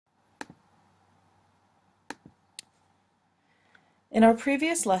In our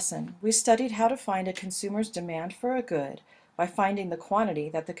previous lesson, we studied how to find a consumer's demand for a good by finding the quantity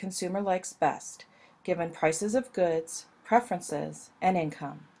that the consumer likes best, given prices of goods, preferences, and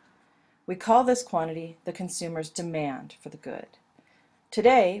income. We call this quantity the consumer's demand for the good.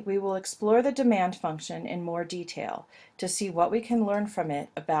 Today, we will explore the demand function in more detail to see what we can learn from it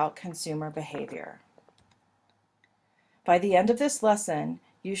about consumer behavior. By the end of this lesson,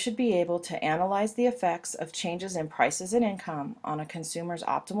 you should be able to analyze the effects of changes in prices and income on a consumer's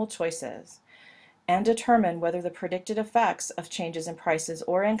optimal choices and determine whether the predicted effects of changes in prices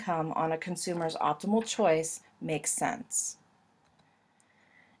or income on a consumer's optimal choice make sense.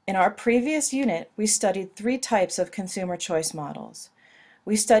 In our previous unit, we studied three types of consumer choice models.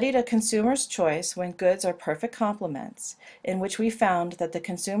 We studied a consumer's choice when goods are perfect complements, in which we found that the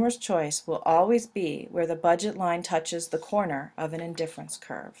consumer's choice will always be where the budget line touches the corner of an indifference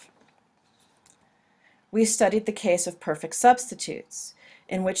curve. We studied the case of perfect substitutes,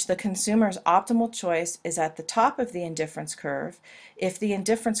 in which the consumer's optimal choice is at the top of the indifference curve if the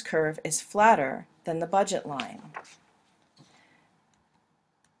indifference curve is flatter than the budget line.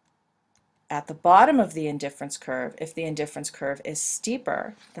 At the bottom of the indifference curve if the indifference curve is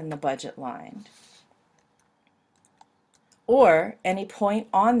steeper than the budget line, or any point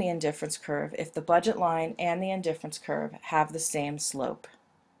on the indifference curve if the budget line and the indifference curve have the same slope.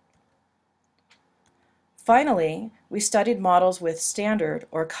 Finally, we studied models with standard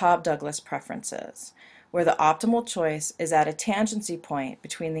or Cobb-Douglas preferences, where the optimal choice is at a tangency point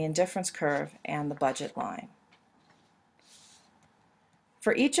between the indifference curve and the budget line.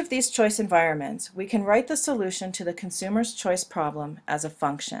 For each of these choice environments, we can write the solution to the consumer's choice problem as a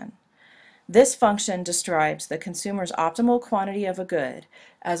function. This function describes the consumer's optimal quantity of a good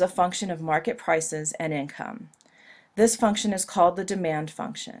as a function of market prices and income. This function is called the demand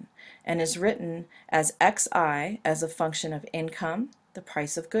function and is written as xi as a function of income, the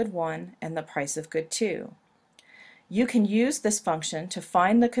price of good 1, and the price of good 2. You can use this function to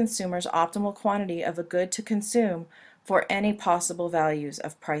find the consumer's optimal quantity of a good to consume for any possible values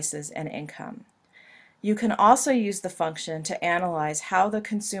of prices and income. You can also use the function to analyze how the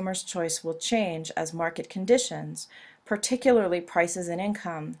consumer's choice will change as market conditions, particularly prices and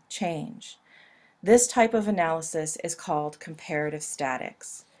income, change. This type of analysis is called comparative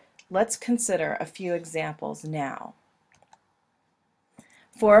statics. Let's consider a few examples now.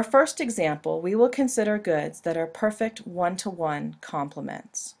 For our first example, we will consider goods that are perfect one-to-one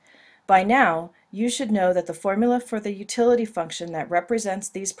complements. By now, you should know that the formula for the utility function that represents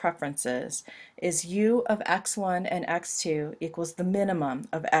these preferences is u of x1 and x2 equals the minimum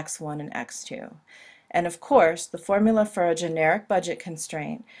of x1 and x2. And of course, the formula for a generic budget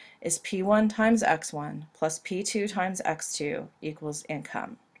constraint is p1 times x1 plus p2 times x2 equals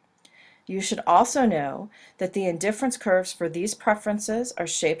income. You should also know that the indifference curves for these preferences are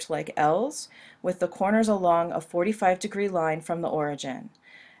shaped like L's, with the corners along a 45-degree line from the origin,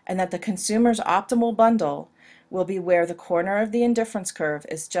 and that the consumer's optimal bundle will be where the corner of the indifference curve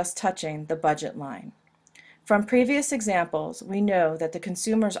is just touching the budget line. From previous examples, we know that the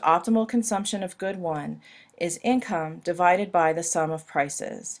consumer's optimal consumption of good 1 is income divided by the sum of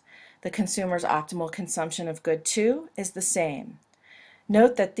prices. The consumer's optimal consumption of good 2 is the same.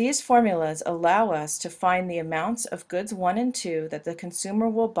 Note that these formulas allow us to find the amounts of goods 1 and 2 that the consumer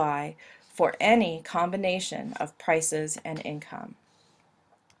will buy for any combination of prices and income.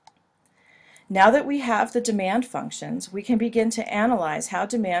 Now that we have the demand functions, we can begin to analyze how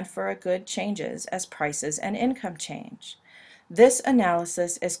demand for a good changes as prices and income change. This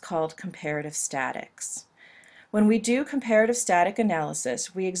analysis is called comparative statics. When we do comparative static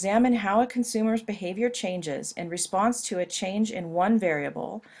analysis, we examine how a consumer's behavior changes in response to a change in one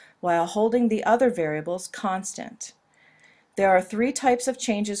variable while holding the other variables constant. There are three types of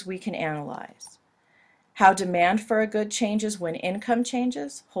changes we can analyze. How demand for a good changes when income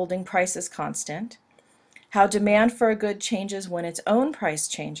changes, holding prices constant. How demand for a good changes when its own price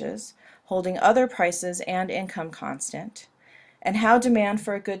changes, holding other prices and income constant. And how demand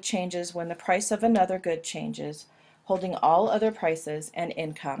for a good changes when the price of another good changes, holding all other prices and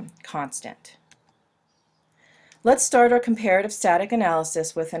income constant. Let's start our comparative static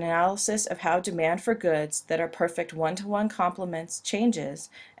analysis with an analysis of how demand for goods that are perfect one-to-one complements changes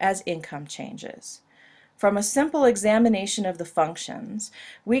as income changes. From a simple examination of the functions,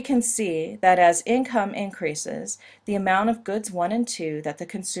 we can see that as income increases, the amount of goods 1 and 2 that the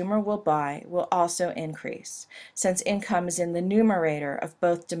consumer will buy will also increase, since income is in the numerator of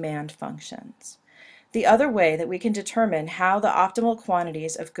both demand functions. The other way that we can determine how the optimal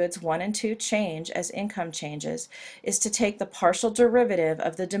quantities of goods 1 and 2 change as income changes is to take the partial derivative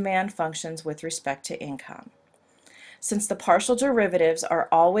of the demand functions with respect to income. Since the partial derivatives are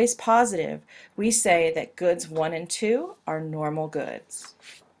always positive, we say that goods 1 and 2 are normal goods.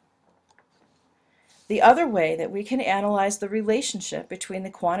 The other way that we can analyze the relationship between the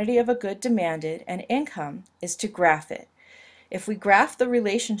quantity of a good demanded and income is to graph it. If we graph the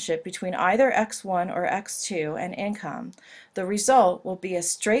relationship between either x1 or x2 and income, the result will be a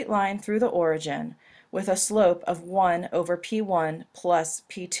straight line through the origin with a slope of 1 over p1 plus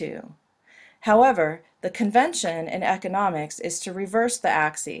p2. However, the convention in economics is to reverse the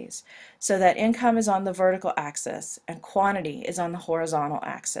axes so that income is on the vertical axis and quantity is on the horizontal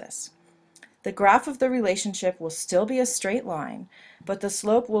axis. The graph of the relationship will still be a straight line, but the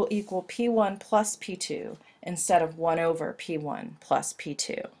slope will equal p1 plus p2 instead of 1 over p1 plus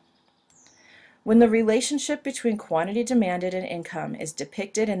p2. When the relationship between quantity demanded and income is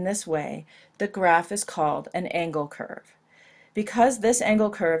depicted in this way, the graph is called an angle curve. Because this angle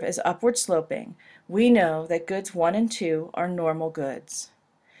curve is upward sloping, we know that goods 1 and 2 are normal goods.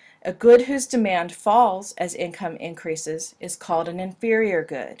 A good whose demand falls as income increases is called an inferior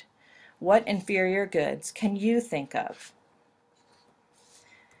good. What inferior goods can you think of?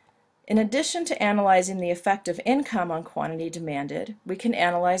 In addition to analyzing the effect of income on quantity demanded, we can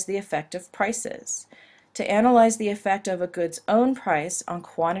analyze the effect of prices. To analyze the effect of a good's own price on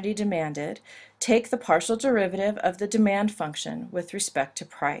quantity demanded, take the partial derivative of the demand function with respect to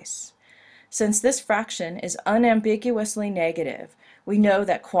price. Since this fraction is unambiguously negative, we know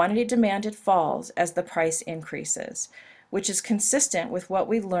that quantity demanded falls as the price increases, which is consistent with what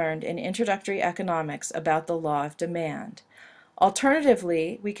we learned in introductory economics about the law of demand.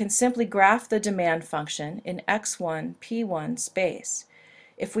 Alternatively, we can simply graph the demand function in x1, p1 space.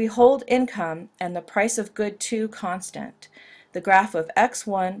 If we hold income and the price of good 2 constant, the graph of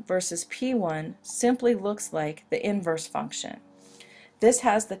x1 versus p1 simply looks like the inverse function. This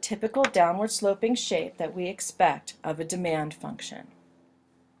has the typical downward sloping shape that we expect of a demand function.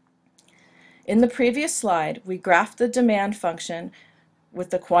 In the previous slide, we graphed the demand function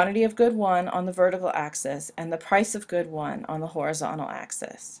with the quantity of good 1 on the vertical axis and the price of good 1 on the horizontal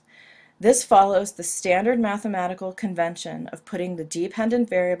axis. This follows the standard mathematical convention of putting the dependent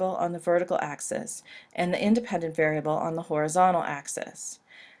variable on the vertical axis and the independent variable on the horizontal axis.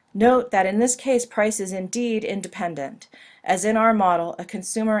 Note that in this case price is indeed independent, as in our model a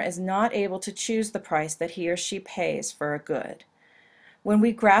consumer is not able to choose the price that he or she pays for a good. When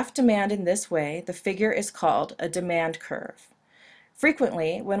we graph demand in this way, the figure is called a demand curve.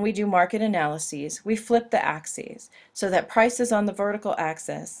 Frequently, when we do market analyses, we flip the axes so that price is on the vertical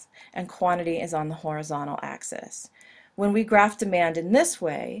axis and quantity is on the horizontal axis. When we graph demand in this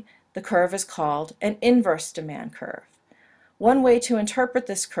way, the curve is called an inverse demand curve. One way to interpret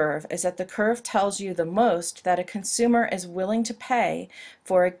this curve is that the curve tells you the most that a consumer is willing to pay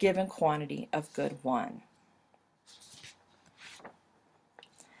for a given quantity of good 1.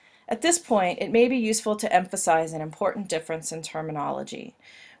 At this point, it may be useful to emphasize an important difference in terminology.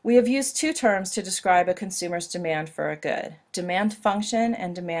 We have used two terms to describe a consumer's demand for a good: demand function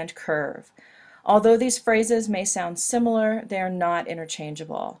and demand curve. Although these phrases may sound similar, they are not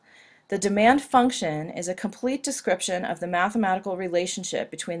interchangeable. The demand function is a complete description of the mathematical relationship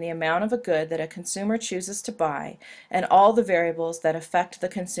between the amount of a good that a consumer chooses to buy and all the variables that affect the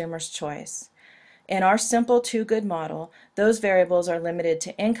consumer's choice. In our simple two-good model, those variables are limited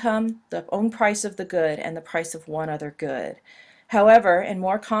to income, the own price of the good, and the price of one other good. However, in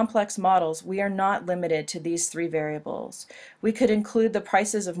more complex models, we are not limited to these three variables. We could include the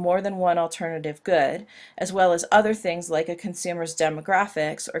prices of more than one alternative good, as well as other things like a consumer's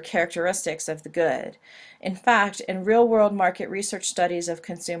demographics or characteristics of the good. In fact, in real-world market research studies of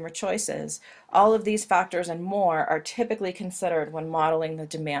consumer choices, all of these factors and more are typically considered when modeling the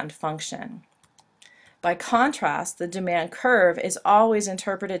demand function. By contrast, the demand curve is always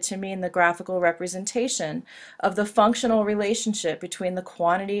interpreted to mean the graphical representation of the functional relationship between the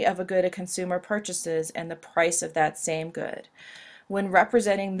quantity of a good a consumer purchases and the price of that same good. When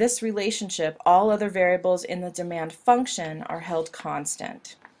representing this relationship, all other variables in the demand function are held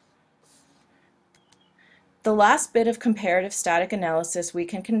constant. The last bit of comparative static analysis we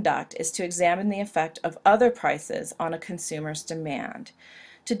can conduct is to examine the effect of other prices on a consumer's demand.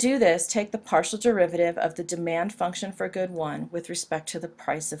 To do this, take the partial derivative of the demand function for good 1 with respect to the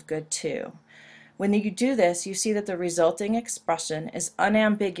price of good 2. When you do this, you see that the resulting expression is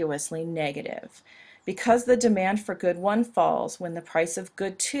unambiguously negative. Because the demand for good 1 falls when the price of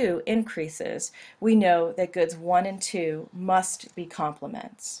good 2 increases, we know that goods 1 and 2 must be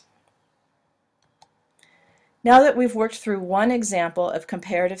complements. Now that we've worked through one example of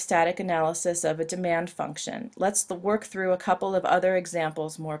comparative static analysis of a demand function, let's work through a couple of other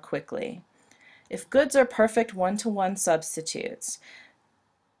examples more quickly. If goods are perfect one-to-one substitutes,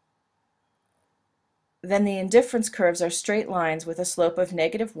 then the indifference curves are straight lines with a slope of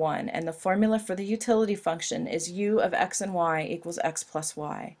 -1, and the formula for the utility function is u of x and y equals x plus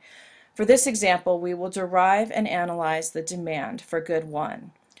y. For this example, we will derive and analyze the demand for good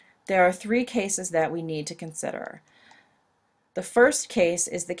 1. There are 3 cases that we need to consider. The first case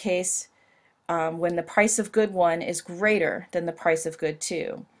is the case when the price of good 1 is greater than the price of good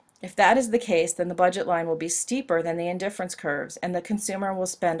 2. If that is the case, then the budget line will be steeper than the indifference curves, and the consumer will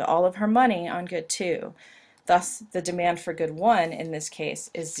spend all of her money on good 2. Thus, the demand for good 1 in this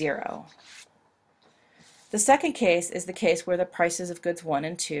case is 0. The second case is the case where the prices of goods 1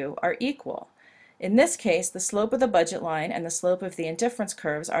 and 2 are equal. In this case, the slope of the budget line and the slope of the indifference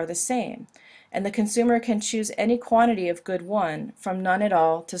curves are the same, and the consumer can choose any quantity of good 1 from none at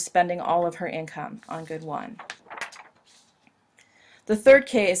all to spending all of her income on good 1. The third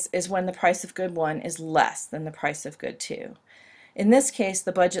case is when the price of good 1 is less than the price of good 2. In this case,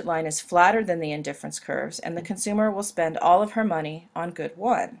 the budget line is flatter than the indifference curves, and the consumer will spend all of her money on good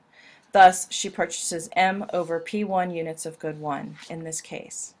 1. Thus, she purchases M over P1 units of good 1 in this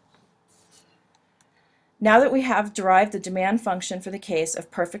case. Now that we have derived the demand function for the case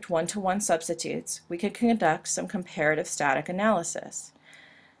of perfect one-to-one substitutes, we can conduct some comparative static analysis.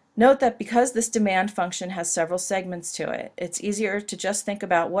 Note that because this demand function has several segments to it, it's easier to just think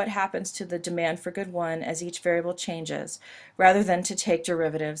about what happens to the demand for good 1 as each variable changes, rather than to take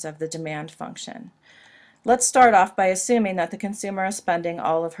derivatives of the demand function. Let's start off by assuming that the consumer is spending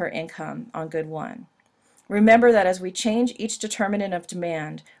all of her income on good 1. Remember that as we change each determinant of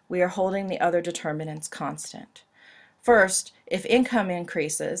demand, we are holding the other determinants constant. First, if income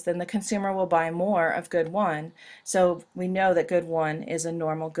increases, then the consumer will buy more of good 1, so we know that good 1 is a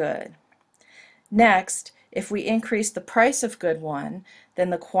normal good. Next, if we increase the price of good 1, then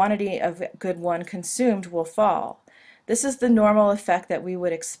the quantity of good 1 consumed will fall. This is the normal effect that we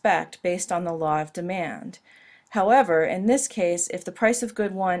would expect based on the law of demand. However, in this case, if the price of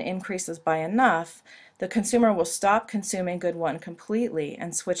good 1 increases by enough, the consumer will stop consuming good 1 completely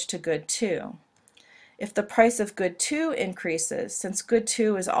and switch to good 2. If the price of good 2 increases, since good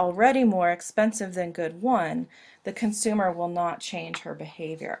 2 is already more expensive than good 1, the consumer will not change her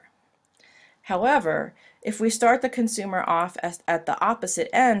behavior. However, if we start the consumer off at the opposite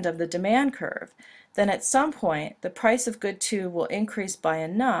end of the demand curve, then at some point the price of good 2 will increase by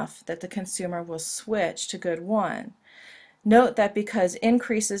enough that the consumer will switch to good 1. Note that because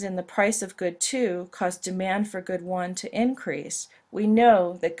increases in the price of good 2 cause demand for good 1 to increase, we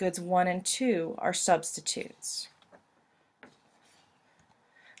know that goods 1 and 2 are substitutes.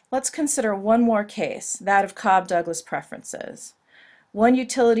 Let's consider one more case, that of Cobb-Douglas preferences. One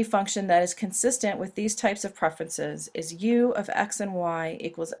utility function that is consistent with these types of preferences is u of x and y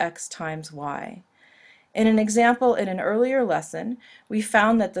equals x times y. In an example in an earlier lesson, we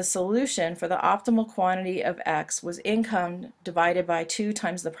found that the solution for the optimal quantity of x was income divided by 2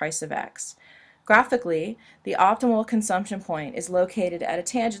 times the price of x. Graphically, the optimal consumption point is located at a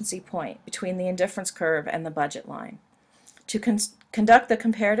tangency point between the indifference curve and the budget line. To conduct the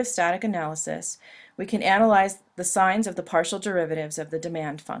comparative static analysis, we can analyze the signs of the partial derivatives of the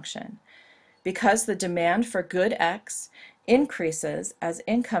demand function. Because the demand for good x increases as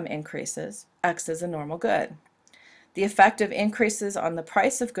income increases, x is a normal good. The effect of increases on the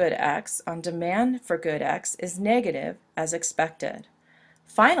price of good x on demand for good x is negative as expected.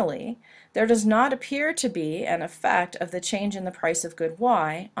 Finally, there does not appear to be an effect of the change in the price of good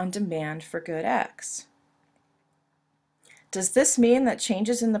y on demand for good x. Does this mean that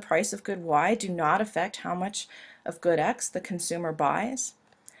changes in the price of good y do not affect how much of good x the consumer buys?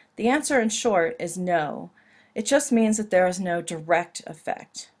 The answer in short is no. It just means that there is no direct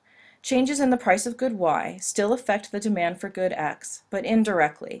effect. Changes in the price of good y still affect the demand for good x, but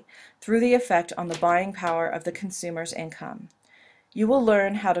indirectly, through the effect on the buying power of the consumer's income. You will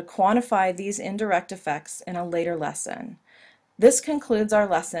learn how to quantify these indirect effects in a later lesson. This concludes our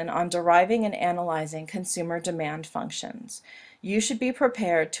lesson on deriving and analyzing consumer demand functions. You should be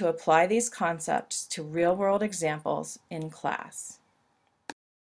prepared to apply these concepts to real-world examples in class.